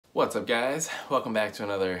What's up, guys? Welcome back to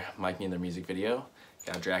another Mike Neither music video.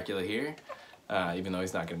 Got Dracula here. Even though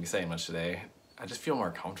he's not going to be saying much today, I just feel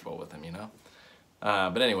more comfortable with him, you know?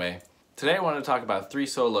 But anyway, today I wanted to talk about 3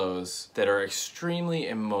 solos that are extremely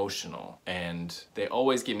emotional, and they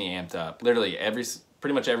always get me amped up. Literally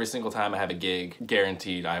pretty much every single time I have a gig,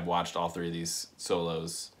 guaranteed I've watched all 3 of these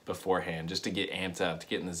solos beforehand just to get amped up, to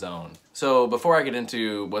get in the zone. So before I get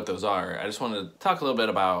into what those are, I just want to talk a little bit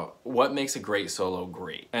about what makes a great solo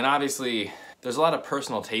great. And obviously, there's a lot of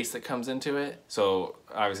personal taste that comes into it. So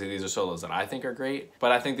obviously these are solos that I think are great,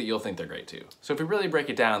 but I think that you'll think they're great too. So if we really break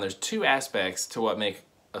it down, there's 2 aspects to what make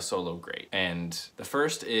a solo great. And the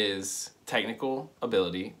first is technical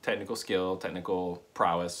ability, technical skill, technical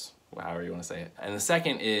prowess, however you want to say it. And the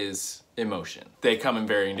second is emotion. They come in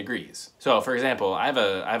varying degrees. So for example, I have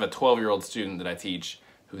a 12-year-old student that I teach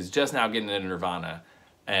who's just now getting into Nirvana,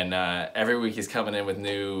 and every week he's coming in with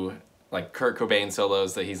new like Kurt Cobain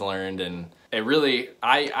solos that he's learned, and it really,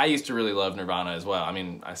 I used to really love Nirvana as well. I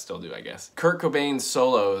mean, I still do, I guess. Kurt Cobain's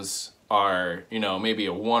solos are, you know, maybe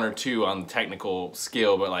a 1 or 2 on the technical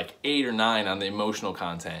skill, but like 8 or 9 on the emotional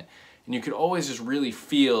content. And you could always just really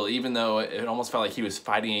feel, even though it almost felt like he was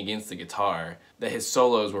fighting against the guitar, that his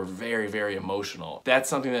solos were very, very emotional. That's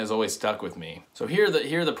something that has always stuck with me. So here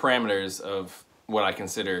are the parameters of what I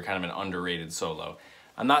consider kind of an underrated solo.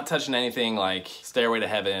 I'm not touching anything like Stairway to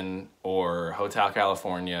Heaven or Hotel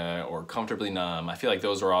California or Comfortably Numb. I feel like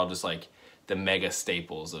those are all just like the mega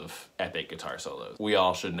staples of epic guitar solos. We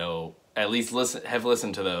all should know, at least have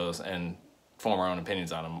listened to those and form our own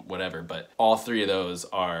opinions on them, whatever, but all 3 of those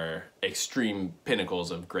are extreme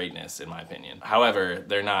pinnacles of greatness in my opinion. However,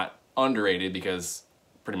 they're not underrated because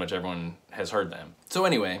pretty much everyone has heard them. So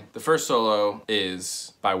anyway, the first solo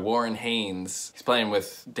is by Warren Haynes. He's playing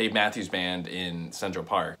with Dave Matthews Band in Central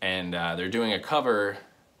Park, and they're doing a cover,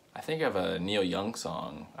 I think, of a Neil Young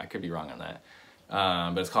song. I could be wrong on that.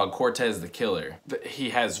 But it's called Cortez the Killer.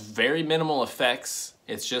 He has very minimal effects.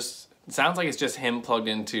 It sounds like it's just him plugged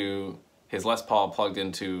into his Les Paul plugged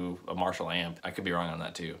into a Marshall amp. I could be wrong on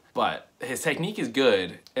that too. But his technique is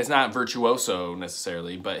good. It's not virtuoso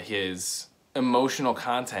necessarily, but his emotional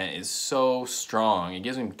content is so strong. It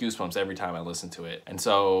gives me goosebumps every time I listen to it. And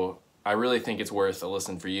so I really think it's worth a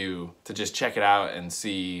listen for you to just check it out and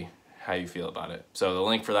see how you feel about it. So the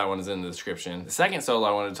link for that one is in the description. The second solo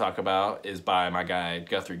I wanted to talk about is by my guy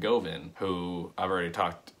Guthrie Govan, who I've already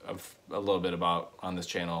talked a little bit about on this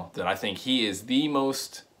channel, that I think he is the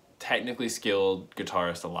most technically skilled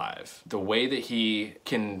guitarist alive. The way that he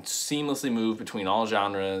can seamlessly move between all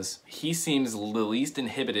genres, he seems the least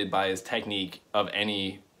inhibited by his technique of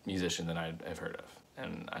any musician that I've heard of.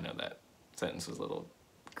 And I know that sentence was a little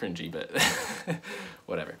cringy, but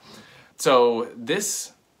whatever. So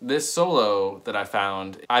this solo that I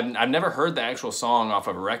found, I've never heard the actual song off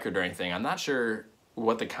of a record or anything. I'm not sure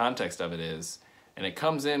what the context of it is, and it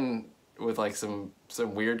comes in with like some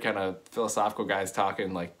weird kind of philosophical guys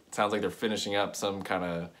talking, like sounds like they're finishing up some kind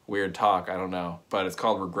of weird talk, I don't know. But it's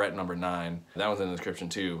called Regret Number 9. That one's in the description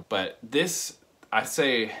too. But this, I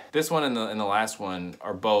say this one and the last one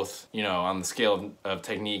are both, you know, on the scale of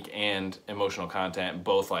technique and emotional content,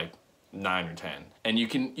 both like 9 or 10. And you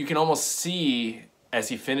can almost see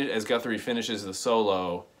as Guthrie finishes the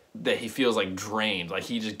solo that he feels like drained, like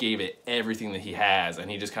he just gave it everything that he has,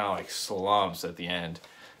 and he just kind of like slumps at the end.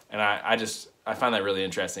 And I find that really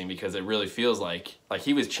interesting because it really feels like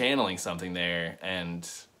he was channeling something there, and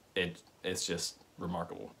it's just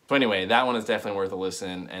remarkable. So anyway, that one is definitely worth a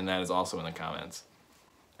listen, and that is also in the comments,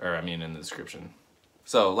 or I mean in the description.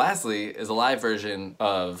 So lastly is a live version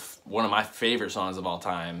of one of my favorite songs of all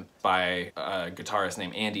time by a guitarist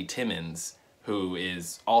named Andy Timmons, who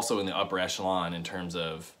is also in the upper echelon in terms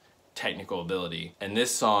of technical ability. And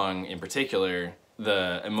this song in particular,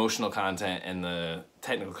 the emotional content and the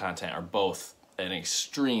technical content are both at an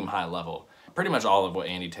extreme high level. Pretty much all of what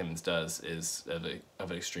Andy Timmons does is of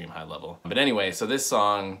an extreme high level. But anyway, so this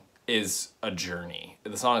song is a journey.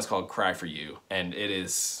 The song is called Cry For You, and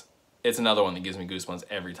it's another one that gives me goosebumps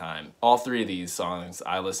every time. All 3 of these songs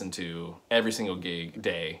I listen to every single gig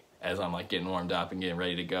day as I'm like getting warmed up and getting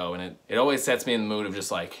ready to go, and it always sets me in the mood of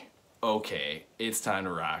just like, okay, it's time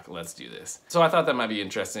to rock, let's do this. So I thought that might be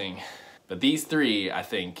interesting. But these 3, I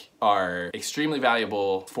think, are extremely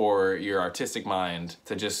valuable for your artistic mind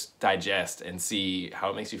to just digest and see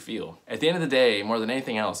how it makes you feel. At the end of the day, more than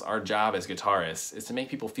anything else, our job as guitarists is to make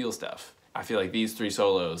people feel stuff. I feel like these 3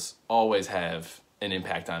 solos always have an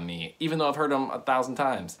impact on me, even though I've heard them 1,000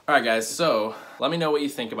 times. All right, guys, so let me know what you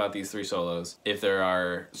think about these 3 solos. If there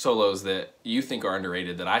are solos that you think are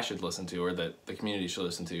underrated that I should listen to or that the community should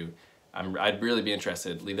listen to, I'd really be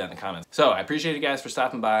interested. Leave that in the comments. So I appreciate you guys for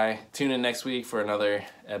stopping by. Tune in next week for another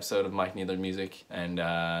episode of Mike Needler Music. And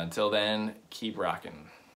until then, keep rocking.